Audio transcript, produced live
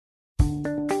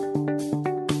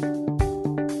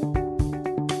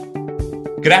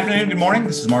Good afternoon, good morning.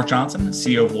 This is Mark Johnson,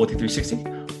 CEO of Loyalty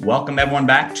 360. Welcome everyone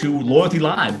back to Loyalty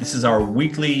Live. This is our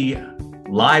weekly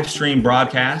live stream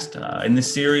broadcast. In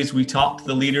this series, we talk to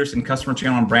the leaders in customer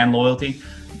channel and brand loyalty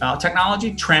about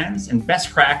technology, trends, and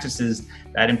best practices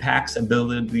that impacts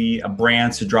ability of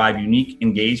brands to drive unique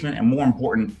engagement and, more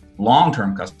important,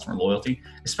 long-term customer loyalty,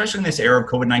 especially in this era of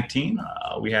COVID-19.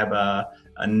 We have a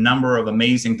number of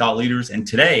amazing thought leaders, and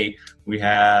today we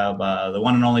have the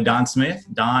one and only Don Smith.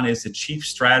 Don is the Chief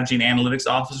Strategy and Analytics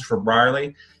Officer for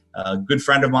Brierley, a good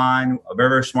friend of mine, a very,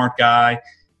 very smart guy,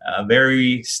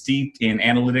 very steeped in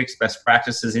analytics, best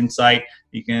practices, insight.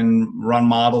 He can run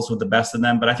models with the best of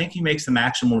them, but I think he makes them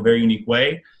actionable in a very unique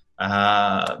way,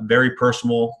 very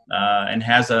personal, and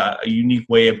has a unique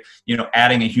way of,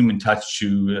 adding a human touch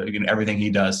to everything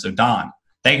he does. So Don,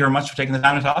 thank you very much for taking the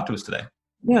time to talk to us today.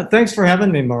 Yeah, thanks for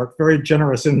having me, Mark. Very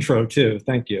generous intro, too.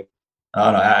 Thank you.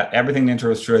 No, everything the intro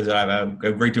is true. I have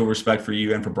a great deal of respect for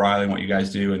you and for Brierley and what you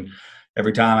guys do. And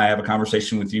every time I have a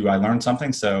conversation with you, I learn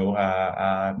something. So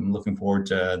I'm looking forward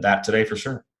to that today for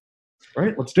sure. All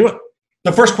right, let's do it.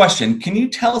 The first question, can you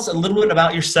tell us a little bit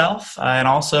about yourself and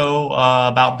also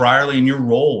about Brierley and your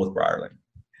role with Brierley?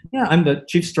 Yeah, I'm the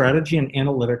Chief Strategy and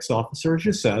Analytics Officer, as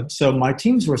you said. So my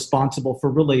team's responsible for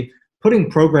really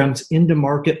putting programs into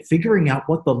market, figuring out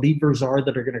what the levers are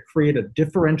that are going to create a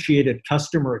differentiated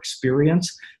customer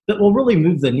experience that will really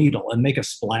move the needle and make a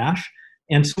splash.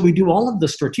 And so we do all of the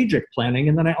strategic planning.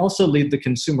 And then I also lead the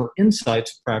consumer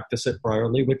insights practice at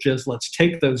Brierley, which is let's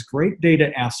take those great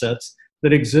data assets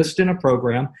that exist in a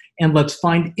program and let's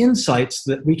find insights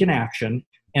that we can action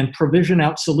and provision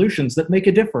out solutions that make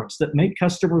a difference, that make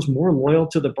customers more loyal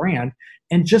to the brand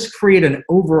and just create an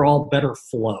overall better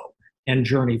flow and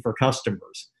journey for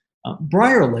customers.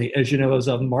 Brierley, as you know, is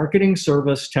a marketing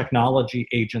service technology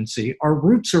agency. Our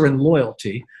roots are in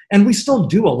loyalty, and we still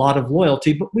do a lot of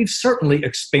loyalty, but we've certainly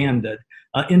expanded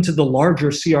into the larger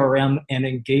CRM and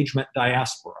engagement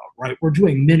diaspora, right? We're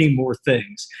doing many more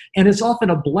things, and it's often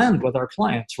a blend with our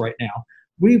clients right now.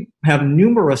 We have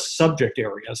numerous subject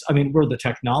areas. I mean, we're the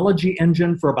technology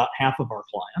engine for about half of our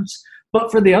clients, but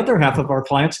for the other half of our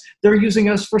clients, they're using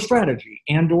us for strategy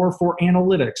and or for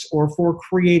analytics or for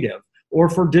creative or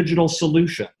for digital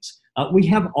solutions. We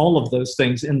have all of those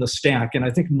things in the stack, and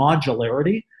I think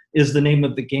modularity is the name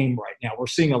of the game right now. We're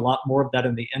seeing a lot more of that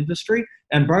in the industry,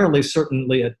 and Brierley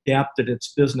certainly adapted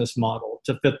its business model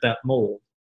to fit that mold.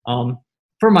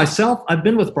 For myself, I've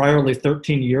been with Brierley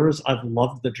 13 years. I've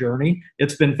loved the journey.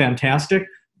 It's been fantastic.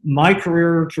 My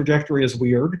career trajectory is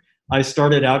weird. I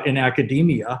started out in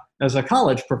academia as a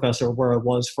college professor where I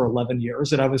was for 11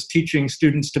 years, and I was teaching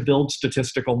students to build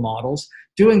statistical models,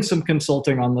 doing some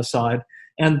consulting on the side.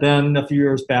 And then a few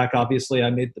years back, obviously, I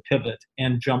made the pivot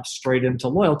and jumped straight into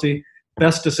loyalty.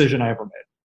 Best decision I ever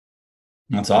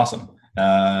made. That's awesome.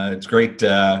 It's great.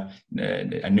 I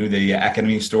knew the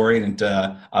academy story, and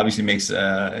it obviously makes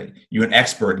you an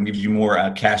expert and gives you more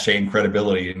cachet and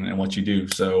credibility in what you do.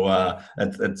 So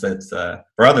that's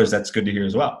for others, that's good to hear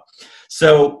as well.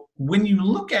 So when you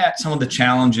look at some of the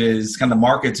challenges, kind of the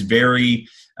market's very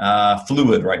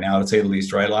fluid right now, to say the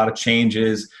least, right? A lot of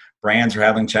changes. Brands are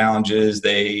having challenges.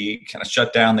 They kind of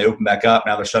shut down, they open back up.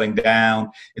 Now they're shutting down.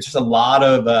 It's just a lot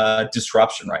of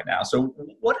disruption right now. So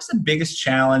what is the biggest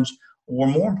challenge, or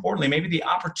more importantly, maybe the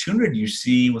opportunity you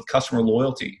see with customer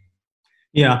loyalty?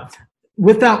 Yeah,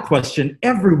 without question,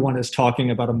 everyone is talking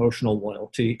about emotional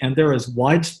loyalty, and there is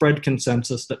widespread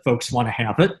consensus that folks want to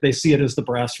have it. They see it as the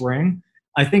brass ring.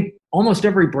 I think almost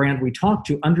every brand we talk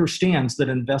to understands that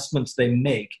investments they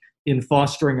make in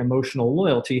fostering emotional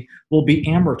loyalty will be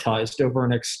amortized over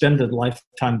an extended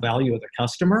lifetime value of the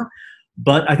customer.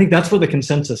 But I think that's where the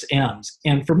consensus ends.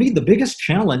 And for me, the biggest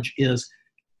challenge is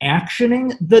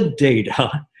actioning the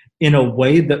data in a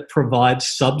way that provides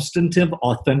substantive,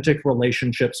 authentic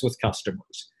relationships with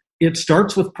customers. It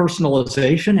starts with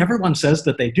personalization. Everyone says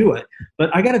that they do it,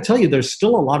 but I got to tell you, there's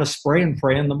still a lot of spray and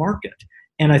pray in the market.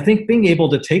 And I think being able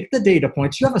to take the data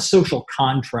points, you have a social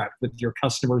contract with your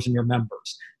customers and your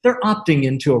members. They're opting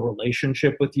into a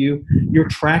relationship with you. You're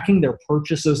tracking their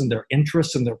purchases and their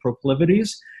interests and their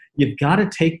proclivities. You've got to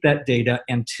take that data,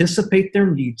 anticipate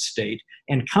their need state,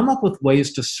 and come up with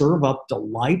ways to serve up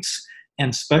delights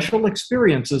and special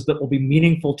experiences that will be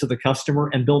meaningful to the customer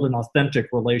and build an authentic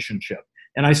relationship.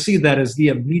 And I see that as the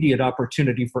immediate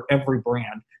opportunity for every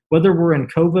brand, whether we're in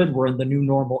COVID, we're in the new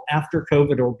normal after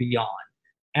COVID, or beyond.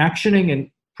 Actioning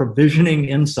and provisioning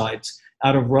insights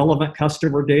out of relevant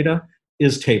customer data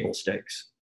is table stakes.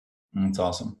 That's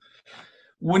awesome.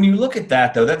 When you look at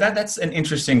that, though, that's an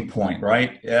interesting point,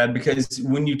 right? Because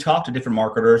when you talk to different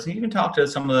marketers, you even talk to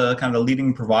some of the kind of the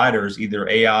leading providers, either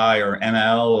AI or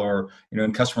ML or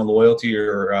in customer loyalty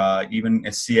or even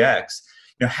CX,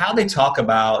 how they talk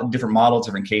about different models,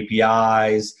 different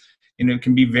KPIs. It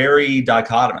can be very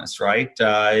dichotomous, right?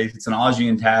 It's an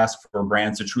Augean task for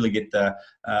brands to truly get the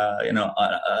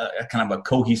a kind of a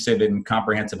cohesive and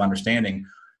comprehensive understanding.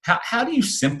 How do you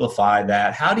simplify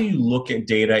that? How do you look at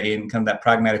data in kind of that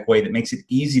pragmatic way that makes it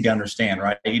easy to understand,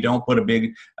 right? You don't put a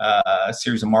big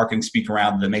series of marketing speak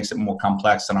around that makes it more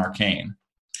complex and arcane.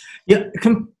 Yeah,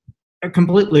 I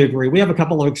completely agree. We have a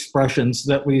couple of expressions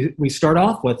that we start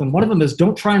off with, and one of them is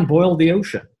don't try and boil the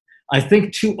ocean. I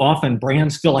think too often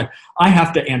brands feel like I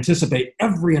have to anticipate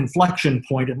every inflection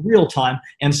point in real time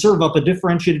and serve up a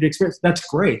differentiated experience. That's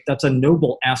great. That's a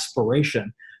noble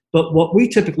aspiration. But what we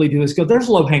typically do is go, there's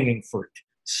low-hanging fruit.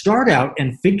 Start out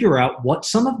and figure out what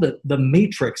some of the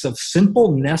matrix of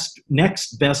simple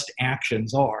next best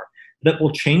actions are that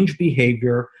will change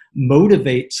behavior,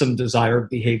 motivate some desired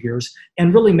behaviors,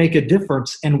 and really make a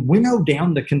difference and winnow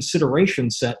down the consideration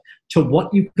set to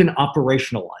what you can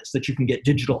operationalize, that you can get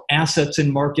digital assets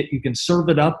in market, you can serve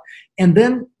it up, and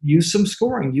then use some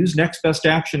scoring, use next best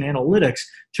action analytics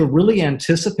to really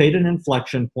anticipate an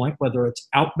inflection point, whether it's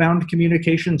outbound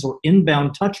communications or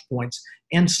inbound touch points,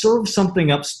 and serve something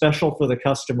up special for the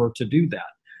customer to do that.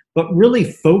 But really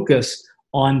focus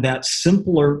on that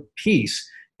simpler piece.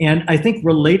 And I think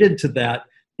related to that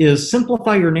is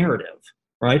simplify your narrative,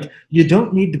 right? You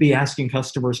don't need to be asking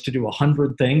customers to do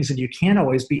 100 things, and you can't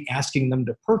always be asking them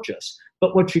to purchase.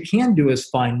 But what you can do is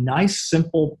find nice,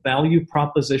 simple value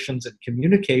propositions and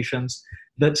communications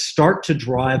that start to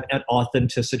drive at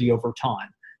authenticity over time.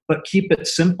 But keep it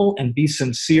simple and be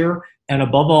sincere, and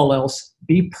above all else,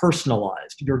 be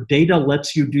personalized. Your data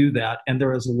lets you do that, and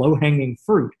there is low-hanging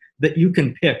fruit that you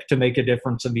can pick to make a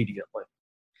difference immediately.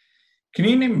 Can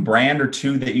you name a brand or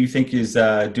two that you think is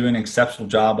doing an exceptional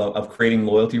job of creating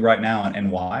loyalty right now,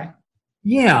 and why?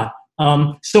 Yeah.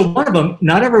 So one of them,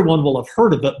 not everyone will have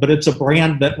heard of it, but it's a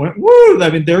brand that went, woo! I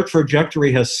mean, their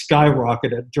trajectory has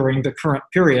skyrocketed during the current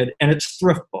period, and it's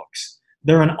Thrift Books.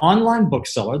 They're an online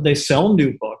bookseller. They sell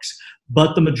new books,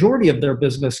 but the majority of their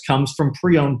business comes from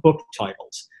pre-owned book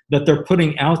titles that they're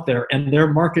putting out there, and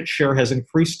their market share has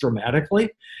increased dramatically.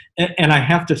 And I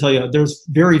have to tell you, there's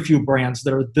very few brands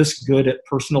that are this good at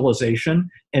personalization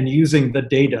and using the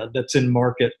data that's in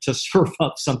market to serve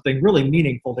up something really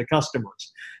meaningful to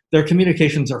customers. Their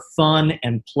communications are fun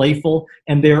and playful,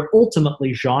 and they're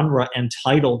ultimately genre and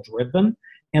title driven.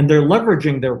 And they're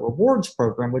leveraging their rewards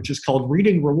program, which is called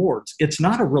Reading Rewards. It's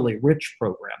not a really rich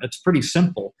program. It's pretty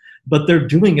simple, but they're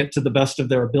doing it to the best of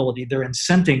their ability. They're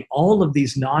incenting all of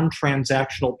these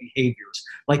non-transactional behaviors,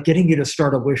 like getting you to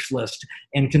start a wish list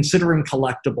and considering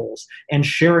collectibles and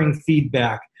sharing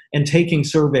feedback and taking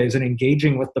surveys and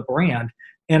engaging with the brand.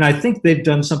 And I think they've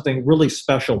done something really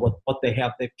special with what they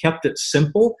have. They've kept it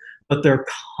simple, but they're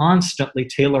constantly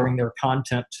tailoring their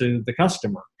content to the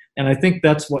customer. And I think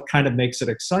that's what kind of makes it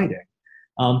exciting.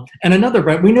 And another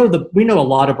brand, we know a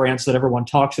lot of brands that everyone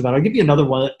talks about. I'll give you another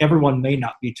one that everyone may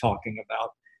not be talking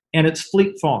about, and it's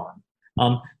Fleet Farm.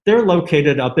 They're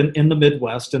located up in the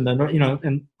Midwest, and then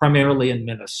and primarily in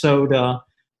Minnesota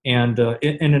and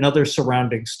in other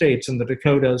surrounding states, in the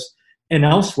Dakotas and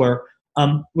elsewhere,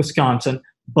 Wisconsin.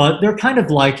 But they're kind of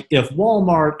like if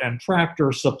Walmart and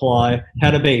Tractor Supply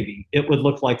had a baby, it would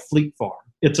look like Fleet Farm.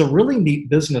 It's a really neat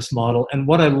business model. And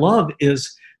what I love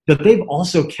is that they've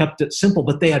also kept it simple,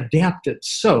 but they adapt it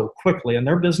so quickly. And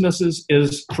their business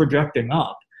is projecting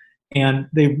up. And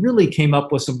they really came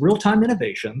up with some real-time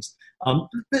innovations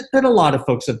that a lot of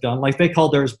folks have done. Like they call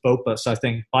theirs BOPUS, I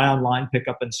think, buy online, pick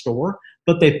up in store.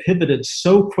 But they pivoted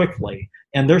so quickly,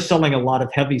 and they're selling a lot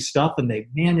of heavy stuff, and they've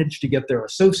managed to get their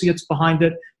associates behind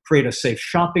it, create a safe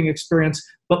shopping experience,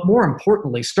 but more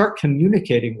importantly, start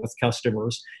communicating with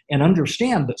customers and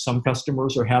understand that some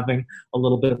customers are having a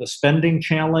little bit of a spending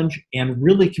challenge, and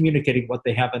really communicating what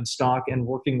they have in stock and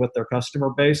working with their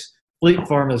customer base. Fleet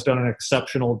Farm has done an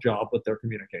exceptional job with their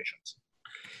communications.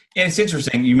 And it's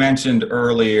interesting, you mentioned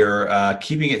earlier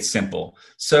keeping it simple.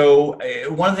 So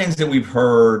one of the things that we've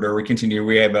heard, or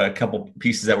we have a couple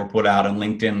pieces that were put out on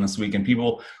LinkedIn this week, and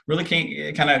people really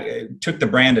kind of took the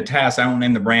brand to task. I won't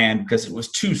name the brand because it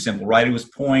was too simple, right? It was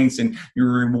points, and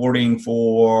you're rewarding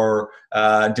for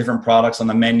different products on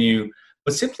the menu.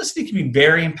 But simplicity can be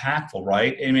very impactful,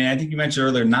 right? I mean, I think you mentioned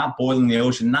earlier, not boiling the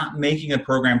ocean, not making a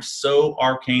program so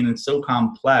arcane and so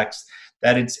complex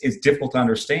that it's difficult to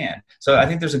understand. So I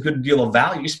think there's a good deal of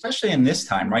value, especially in this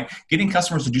time, right? Getting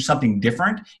customers to do something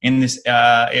different in this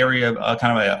area of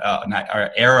kind of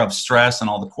an era of stress and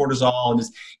all the cortisol and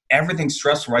just everything's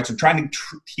stressful, right? So trying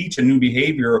to teach a new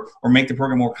behavior or make the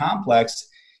program more complex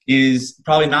is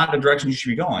probably not the direction you should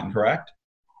be going, correct?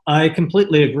 I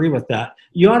completely agree with that.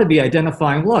 You ought to be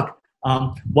identifying, look,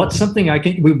 what's something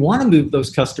we want to move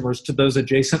those customers to those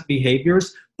adjacent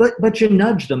behaviors, but you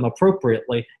nudge them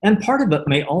appropriately. And part of it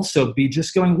may also be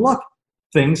just going, look,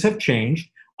 things have changed.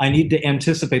 I need to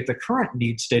anticipate the current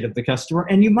need state of the customer,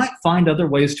 and you might find other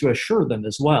ways to assure them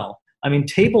as well. I mean,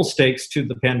 table stakes to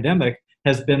the pandemic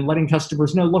has been letting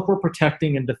customers know, look, we're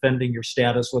protecting and defending your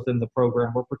status within the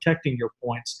program. We're protecting your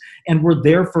points, and we're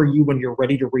there for you when you're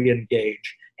ready to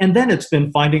re-engage. And then it's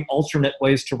been finding alternate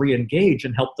ways to re-engage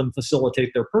and help them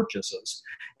facilitate their purchases.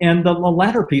 And the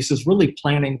latter piece is really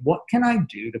planning, what can I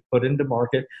do to put into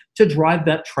market to drive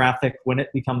that traffic when it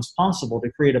becomes possible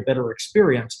to create a better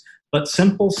experience, but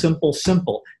simple, simple,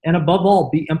 simple. And above all,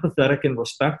 be empathetic and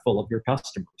respectful of your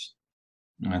customers.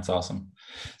 That's awesome.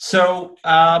 So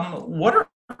what are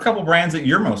a couple brands that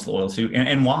you're most loyal to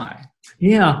and why?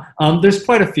 Yeah, there's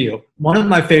quite a few. One of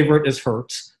my favorite is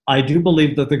Hertz. I do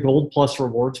believe that the Gold Plus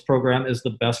Rewards program is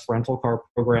the best rental car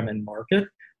program in market.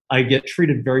 I get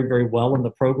treated very, very well in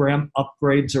the program.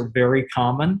 Upgrades are very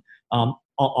common. I'll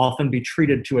often be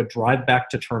treated to a drive back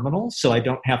to terminal, so I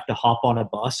don't have to hop on a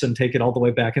bus and take it all the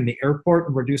way back in the airport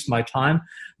and reduce my time.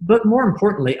 But more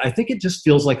importantly, I think it just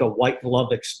feels like a white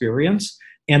glove experience.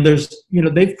 And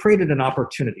they've created an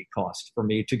opportunity cost for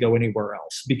me to go anywhere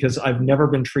else because I've never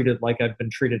been treated like I've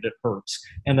been treated at Hertz.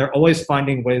 And they're always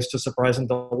finding ways to surprise and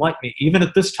delight me, even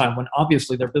at this time when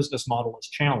obviously their business model is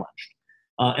challenged.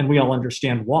 And we all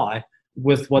understand why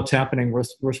with what's happening with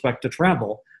respect to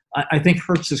travel. I think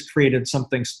Hertz has created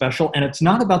something special, and it's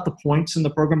not about the points in the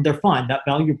program. They're fine. That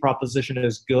value proposition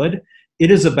is good.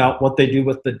 It is about what they do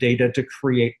with the data to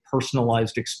create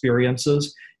personalized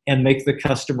experiences and make the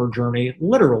customer journey,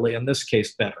 literally in this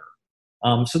case, better.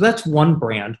 So that's one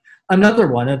brand. Another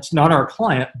one, it's not our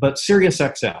client, but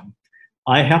SiriusXM.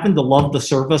 I happen to love the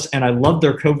service, and I love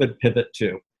their COVID pivot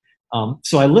too.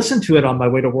 So I listened to it on my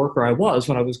way to work, or I was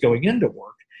when I was going into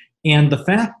work. And the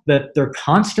fact that they're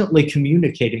constantly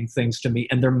communicating things to me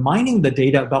and they're mining the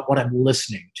data about what I'm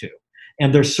listening to.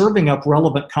 And they're serving up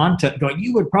relevant content going,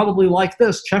 you would probably like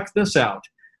this, check this out,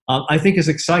 I think is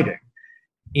exciting.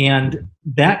 And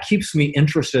that keeps me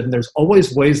interested. And there's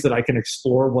always ways that I can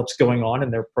explore what's going on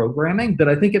in their programming that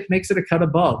I think it makes it a cut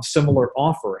above similar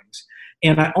offerings.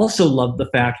 And I also love the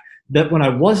fact that when I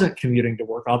wasn't commuting to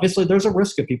work, obviously there's a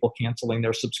risk of people canceling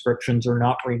their subscriptions or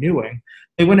not renewing.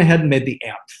 They went ahead and made the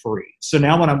app free. So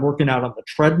now when I'm working out on the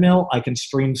treadmill, I can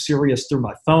stream Sirius through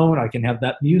my phone. I can have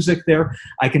that music there.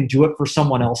 I can do it for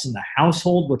someone else in the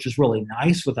household, which is really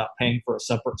nice without paying for a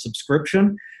separate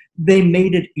subscription. They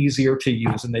made it easier to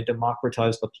use and they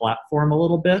democratized the platform a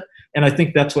little bit. And I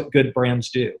think that's what good brands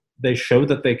do. They show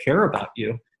that they care about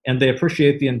you and they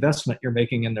appreciate the investment you're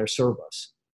making in their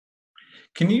service.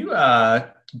 Can you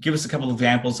give us a couple of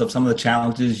examples of some of the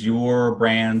challenges your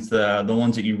brands, the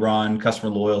ones that you run,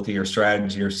 customer loyalty or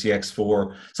strategy or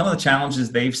CX4, some of the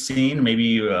challenges they've seen,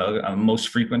 maybe most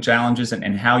frequent challenges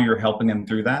and how you're helping them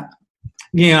through that?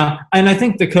 Yeah, and I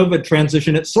think the COVID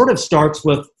transition, it sort of starts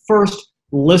with first,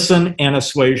 listen and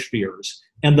assuage fears.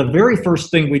 And the very first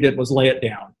thing we did was lay it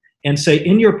down and say,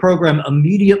 in your program,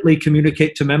 immediately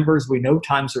communicate to members. We know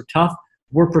times are tough.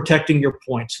 We're protecting your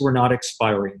points. We're not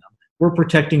expiring them. We're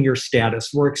protecting your status.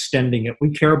 We're extending it.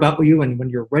 We care about you. And when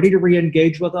you're ready to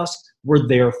re-engage with us, we're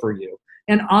there for you.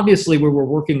 And obviously, we were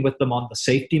working with them on the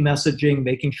safety messaging,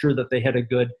 making sure that they had a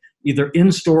good either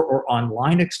in-store or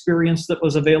online experience that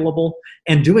was available,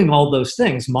 and doing all those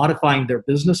things, modifying their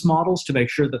business models to make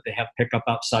sure that they have pickup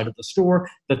outside of the store,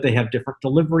 that they have different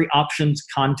delivery options,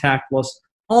 contactless,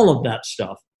 all of that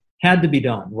stuff had to be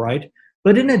done, right?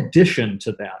 But in addition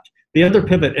to that, the other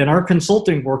pivot, and our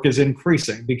consulting work is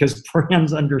increasing because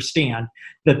brands understand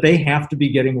that they have to be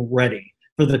getting ready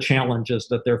for the challenges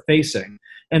that they're facing.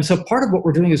 And so part of what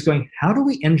we're doing is going, how do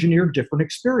we engineer different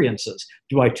experiences?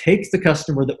 Do I take the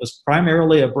customer that was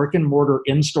primarily a brick and mortar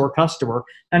in-store customer,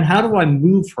 and how do I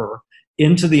move her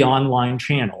into the online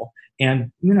channel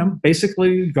and,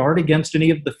 basically guard against any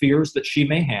of the fears that she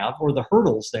may have or the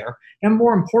hurdles there, and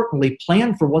more importantly,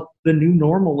 plan for what the new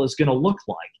normal is going to look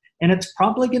like. And it's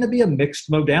probably going to be a mixed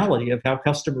modality of how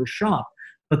customers shop.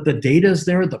 But the data is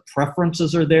there, the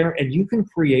preferences are there, and you can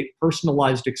create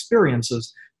personalized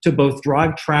experiences to both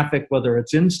drive traffic, whether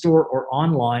it's in-store or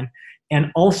online,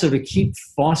 and also to keep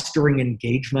fostering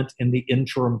engagement in the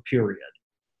interim period.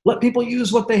 Let people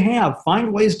use what they have.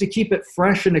 Find ways to keep it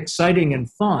fresh and exciting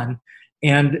and fun.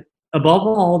 And above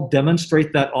all,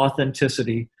 demonstrate that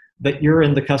authenticity that you're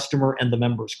in the customer and the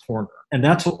member's corner. And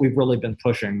that's what we've really been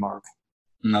pushing, Mark.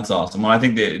 And that's awesome. Well, I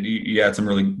think that you had some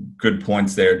really good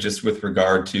points there just with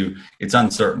regard to it's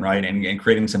uncertain, right? And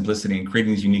creating simplicity and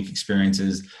creating these unique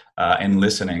experiences and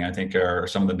listening, I think, are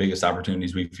some of the biggest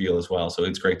opportunities we feel as well. So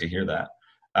it's great to hear that.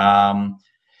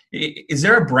 Is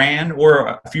there a brand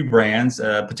or a few brands,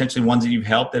 potentially ones that you've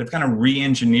helped, that have kind of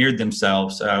re-engineered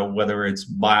themselves, whether it's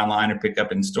buy online or pick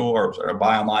up in store, or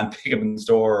buy online, pick up in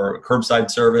store, or curbside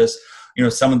service?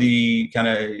 Some of the kind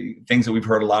of things that we've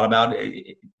heard a lot about.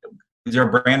 Is there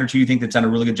a brand or two you think that's done a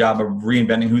really good job of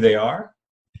reinventing who they are?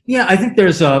 Yeah, I think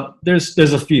there's a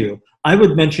few. I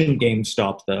would mention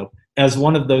GameStop, though, as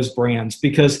one of those brands,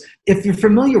 because if you're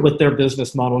familiar with their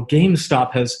business model,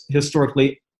 GameStop has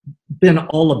historically been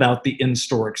all about the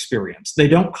in-store experience. They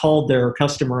don't call their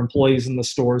customer employees in the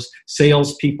stores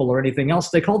salespeople or anything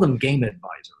else. They call them game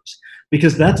advisors,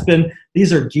 because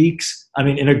these are geeks,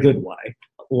 in a good way,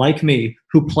 like me,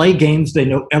 who play games. They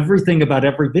know everything about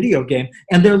every video game,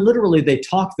 and they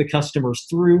talk the customers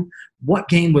through what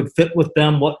game would fit with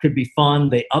them, what could be fun.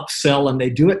 They upsell, and they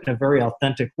do it in a very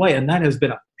authentic way, and that has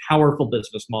been a powerful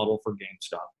business model for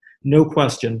GameStop. No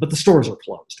question, but the stores are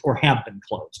closed or have been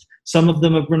closed. Some of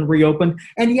them have been reopened.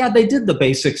 And yeah, they did the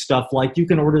basic stuff like you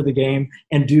can order the game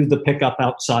and do the pickup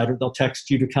outside, or they'll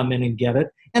text you to come in and get it.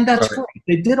 And that's great.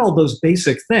 They did all those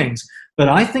basic things. But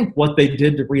I think what they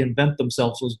did to reinvent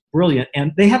themselves was brilliant.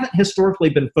 And they haven't historically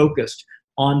been focused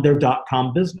on their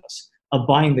 .com business of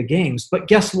buying the games. But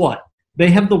guess what? They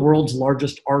have the world's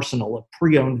largest arsenal of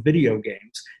pre-owned video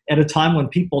games at a time when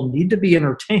people need to be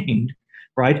entertained,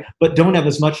 right, but don't have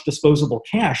as much disposable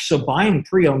cash. So buying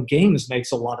pre-owned games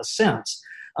makes a lot of sense.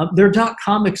 Their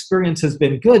 .com experience has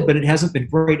been good, but it hasn't been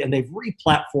great, and they've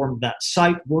re-platformed that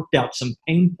site, worked out some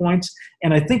pain points,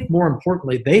 and I think more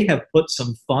importantly, they have put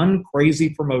some fun, crazy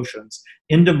promotions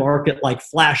into market, like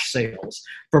flash sales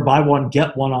for buy one,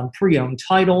 get one on pre-owned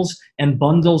titles, and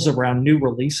bundles around new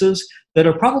releases that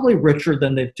are probably richer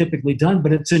than they've typically done,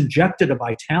 but it's injected a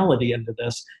vitality into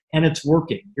this, and it's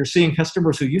working. You're seeing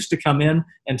customers who used to come in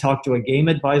and talk to a game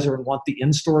advisor and want the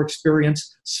in-store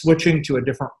experience switching to a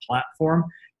different platform.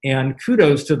 And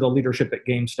kudos to the leadership at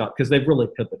GameStop, because they've really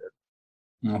pivoted.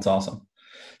 That's awesome.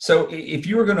 So if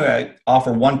you were going to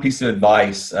offer one piece of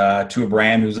advice to a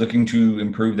brand who's looking to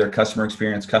improve their customer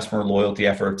experience, customer loyalty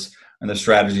efforts, and their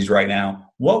strategies right now,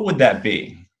 what would that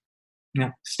be? Yeah.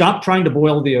 Stop trying to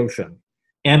boil the ocean.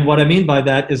 And what I mean by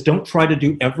that is don't try to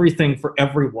do everything for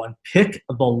everyone. Pick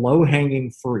the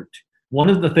low-hanging fruit. One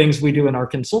of the things we do in our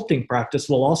consulting practice,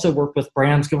 we'll also work with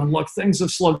brands going, look, things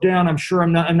have slowed down. I'm sure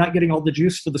I'm not getting all the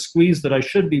juice for the squeeze that I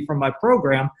should be from my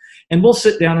program. And we'll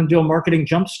sit down and do a marketing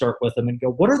jumpstart with them and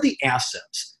go, what are the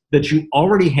assets that you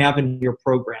already have in your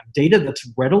program? Data that's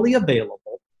readily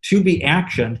available to be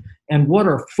actioned. And what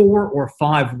are 4 or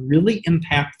 5 really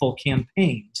impactful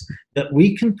campaigns that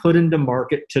we can put into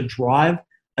market to drive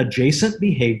adjacent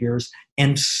behaviors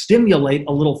and stimulate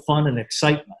a little fun and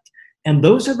excitement? And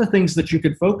those are the things that you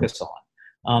could focus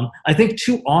on. I think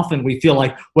too often we feel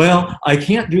like, well, I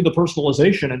can't do the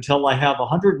personalization until I have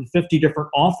 150 different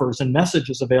offers and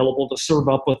messages available to serve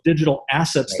up with digital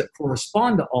assets that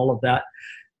correspond to all of that.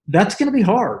 That's going to be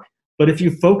hard. But if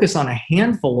you focus on a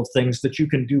handful of things that you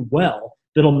can do well,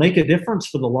 that'll make a difference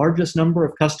for the largest number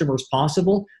of customers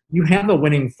possible, you have a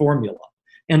winning formula.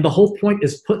 And the whole point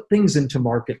is put things into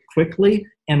market quickly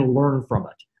and learn from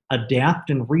it. Adapt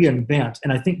and reinvent.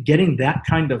 And I think getting that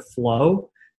kind of flow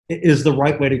is the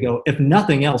right way to go. If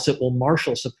nothing else, it will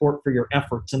marshal support for your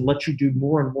efforts and let you do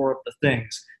more and more of the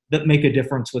things that make a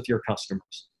difference with your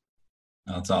customers.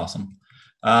 That's awesome.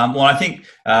 Well, I think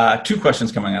 2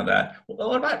 questions coming out of that.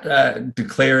 What about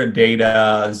declare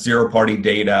data, zero-party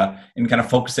data, and kind of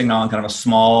focusing on kind of a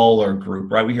smaller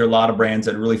group, right? We hear a lot of brands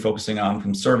that are really focusing on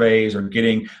from surveys or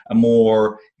getting a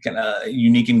more kind of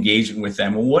unique engagement with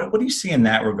them. What do you see in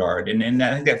that regard? And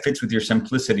I think that fits with your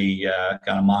simplicity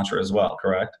kind of mantra as well,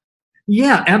 correct?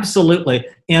 Yeah, absolutely.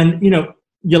 And,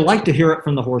 you like to hear it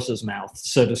from the horse's mouth,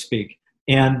 so to speak.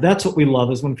 And that's what we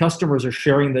love, is when customers are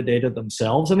sharing the data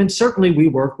themselves. Certainly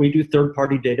we do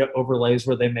third-party data overlays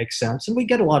where they make sense, and we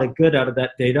get a lot of good out of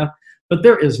that data. But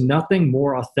there is nothing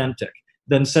more authentic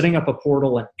than setting up a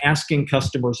portal and asking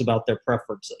customers about their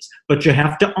preferences. But you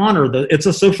have to honor it's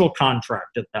a social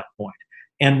contract at that point.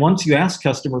 And once you ask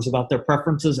customers about their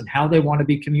preferences and how they want to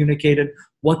be communicated,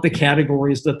 what the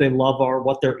categories that they love are,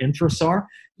 what their interests are,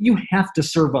 you have to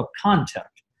serve up content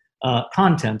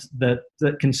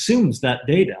that consumes that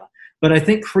data. But I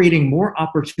think creating more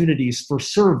opportunities for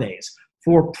surveys,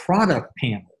 for product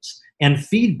panels and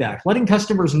feedback, letting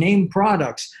customers name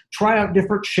products, try out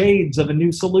different shades of a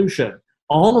new solution.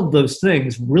 All of those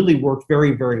things really work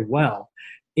very, very well.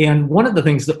 And one of the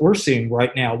things that we're seeing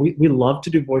right now, we love to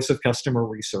do voice of customer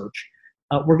research.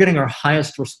 We're getting our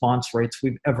highest response rates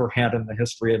we've ever had in the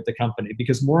history of the company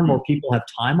because more and more people have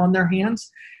time on their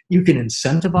hands. You can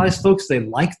incentivize folks. They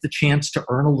like the chance to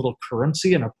earn a little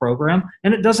currency in a program.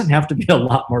 And it doesn't have to be a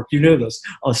lot, Mark. You know this.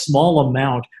 A small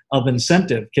amount of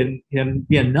incentive can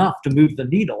be enough to move the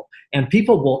needle. And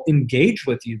people will engage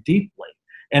with you deeply.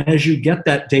 And as you get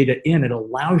that data in, it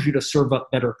allows you to serve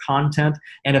up better content.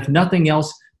 And if nothing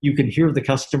else, you can hear the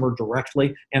customer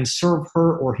directly and serve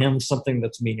her or him something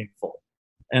that's meaningful.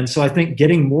 And so I think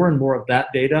getting more and more of that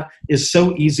data is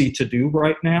so easy to do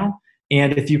right now.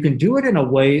 And if you can do it in a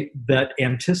way that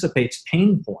anticipates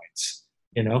pain points,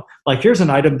 like here's an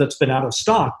item that's been out of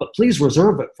stock, but please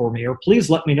reserve it for me, or please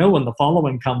let me know when the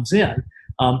following comes in,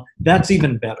 that's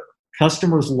even better.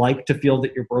 Customers like to feel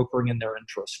that you're brokering in their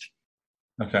interest.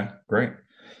 Okay, great.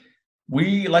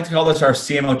 We like to call this our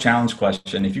CMO challenge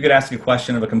question. If you could ask a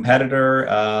question of a competitor,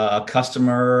 a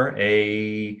customer,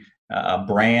 a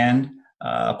brand,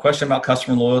 a question about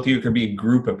customer loyalty, it could be a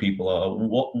group of people.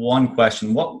 What one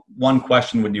question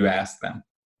would you ask them?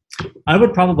 I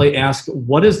would probably ask,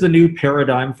 what is the new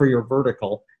paradigm for your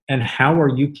vertical and how are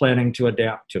you planning to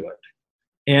adapt to it?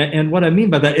 And what I mean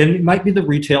by that, and it might be the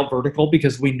retail vertical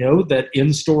because we know that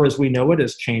in-store as we know it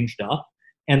has changed up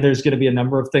and there's going to be a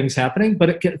number of things happening, but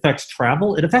it affects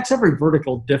travel. It affects every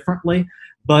vertical differently,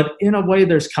 but in a way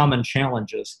there's common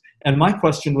challenges. And my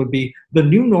question would be, the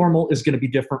new normal is going to be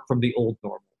different from the old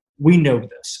normal. We know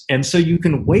this. And so you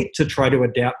can wait to try to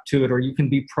adapt to it or you can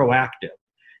be proactive.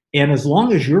 And as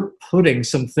long as you're putting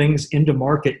some things into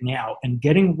market now and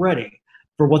getting ready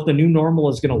for what the new normal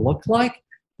is going to look like,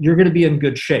 you're going to be in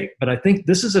good shape. But I think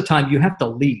this is a time you have to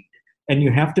lead and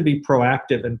you have to be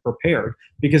proactive and prepared,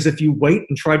 because if you wait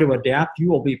and try to adapt, you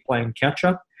will be playing catch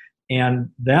up. And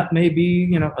that may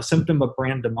be, a symptom of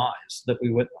brand demise that we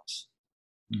witness.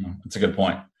 That's a good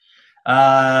point.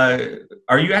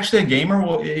 Are you actually a gamer?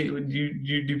 Do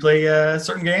you play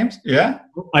certain games? Yeah,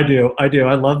 I do.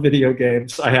 I love video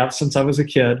games. I have since I was a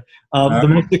kid. The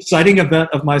most exciting event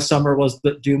of my summer was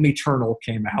that Doom Eternal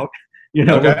came out.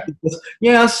 Okay.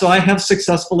 Yeah, so I have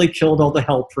successfully killed all the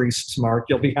Hell Priests, Mark.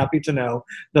 You'll be happy to know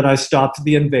that I stopped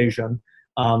the invasion.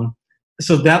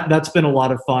 So that's been a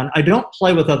lot of fun. I don't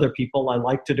play with other people. I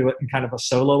like to do it in kind of a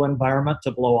solo environment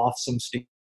to blow off some steam.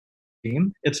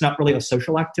 It's not really a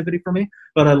social activity for me,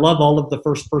 but I love all of the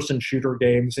first-person shooter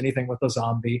games, anything with a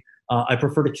zombie. I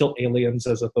prefer to kill aliens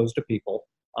as opposed to people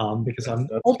because I'm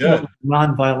ultimately a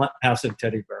non-violent, passive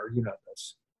teddy bear. You know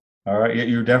this. All right,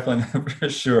 you're definitely for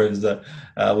sure. Is that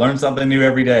learn something new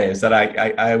every day? Is that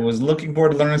I was looking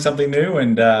forward to learning something new,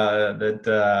 and I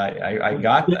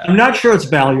got that. I'm not sure it's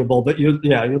valuable, but you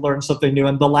learn something new.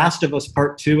 And The Last of Us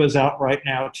Part 2 is out right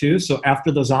now too. So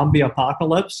after the zombie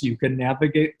apocalypse, you can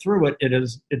navigate through it.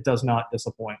 It does not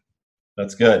disappoint.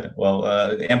 That's good. Well,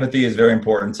 empathy is very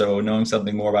important. So knowing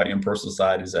something more about your personal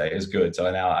side is good. So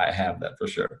now I have that for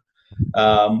sure.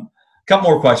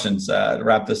 Couple more questions to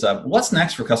wrap this up. What's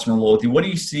next for customer loyalty? What do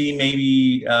you see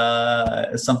maybe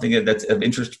as something that's of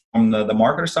interest from the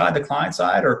marketer side, the client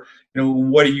side, or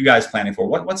what are you guys planning for?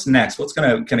 What's next? What's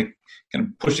going to kind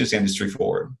of push this industry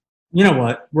forward? You know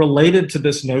what? Related to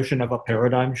this notion of a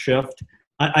paradigm shift,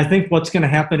 I think what's going to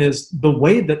happen is the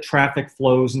way that traffic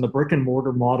flows in the brick and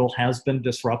mortar model has been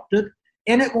disrupted,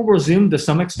 and it will resume to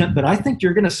some extent. But I think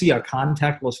you're going to see a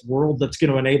contactless world that's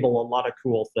going to enable a lot of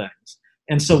cool things.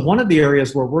 And so one of the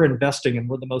areas where we're investing and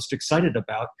we're the most excited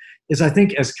about is, I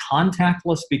think, as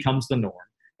contactless becomes the norm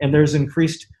and there's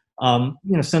increased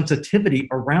sensitivity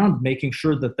around making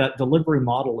sure that delivery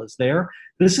model is there,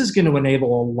 this is going to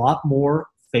enable a lot more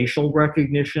facial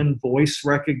recognition, voice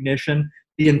recognition.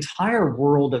 The entire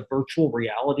world of virtual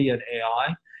reality and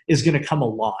AI is going to come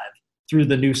alive through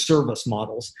the new service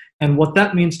models. And what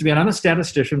that means to me, and I'm a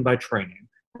statistician by training,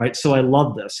 right? So I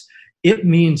love this. It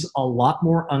means a lot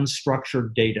more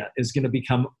unstructured data is going to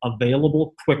become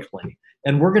available quickly.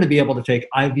 And we're going to be able to take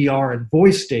IVR and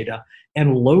voice data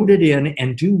and load it in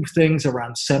and do things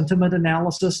around sentiment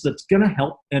analysis that's going to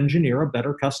help engineer a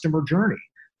better customer journey.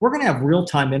 We're going to have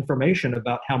real-time information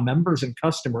about how members and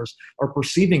customers are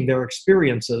perceiving their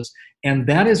experiences, and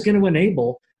that is going to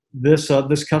enable this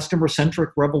customer-centric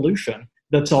revolution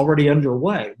that's already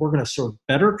underway. We're going to serve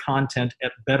better content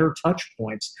at better touch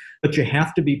points, but you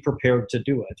have to be prepared to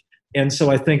do it. And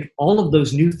so I think all of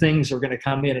those new things are going to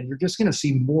come in, and you're just going to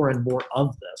see more and more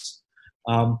of this.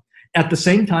 At the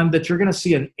same time that you're going to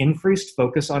see an increased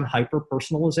focus on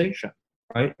hyper-personalization,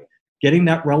 right? getting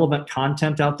that relevant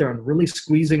content out there and really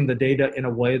squeezing the data in a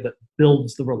way that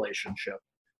builds the relationship.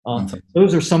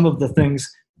 Those are some of the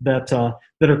things that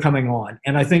are coming on.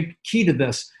 And I think key to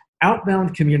this,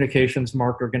 outbound communications,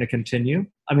 Mark, are going to continue.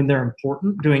 I mean, they're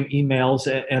important, doing emails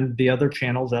and the other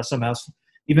channels, SMS,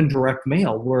 even direct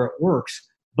mail where it works.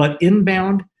 But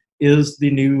inbound is the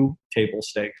new table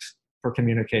stakes for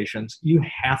communications. You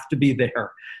have to be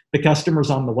there. The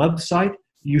customer's on the website,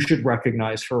 you should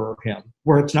recognize her or him,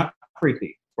 where it's not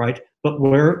creepy, right? But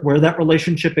where that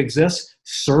relationship exists,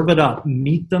 serve it up,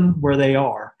 meet them where they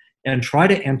are, and try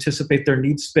to anticipate their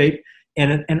need state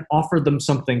and offer them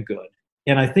something good.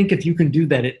 And I think if you can do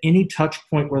that at any touch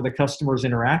point where the customer is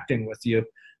interacting with you,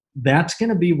 that's going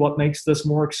to be what makes this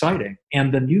more exciting.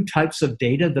 And the new types of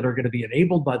data that are going to be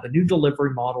enabled by the new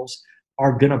delivery models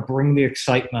are going to bring the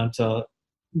excitement. They're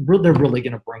really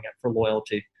going to bring it for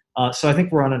loyalty. So I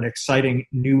think we're on an exciting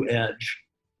new edge,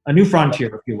 a new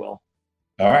frontier, if you will.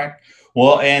 All right.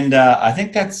 Well, and I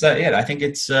think that's it. I think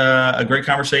it's a great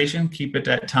conversation. Keep it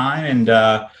at time. And,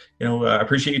 I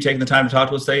appreciate you taking the time to talk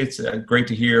to us today. It's great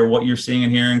to hear what you're seeing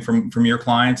and hearing from your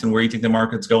clients and where you think the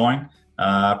market's going.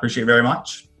 Appreciate it very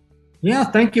much. Yeah,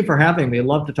 thank you for having me. I'd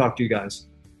love to talk to you guys.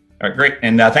 All right, great.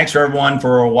 And thanks for everyone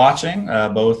for watching,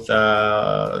 both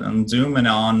on Zoom and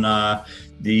on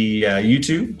the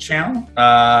YouTube channel.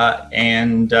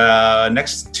 And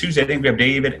next Tuesday, I think we have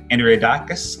David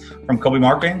Andriadakis from Kobe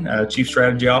Marketing, Chief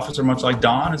Strategy Officer, much like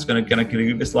Don, is going to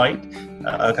give us light,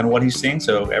 kind of what he's seeing.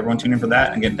 So everyone tune in for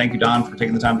that. And again, thank you, Don, for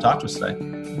taking the time to talk to us today.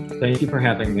 Thank you for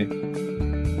having me.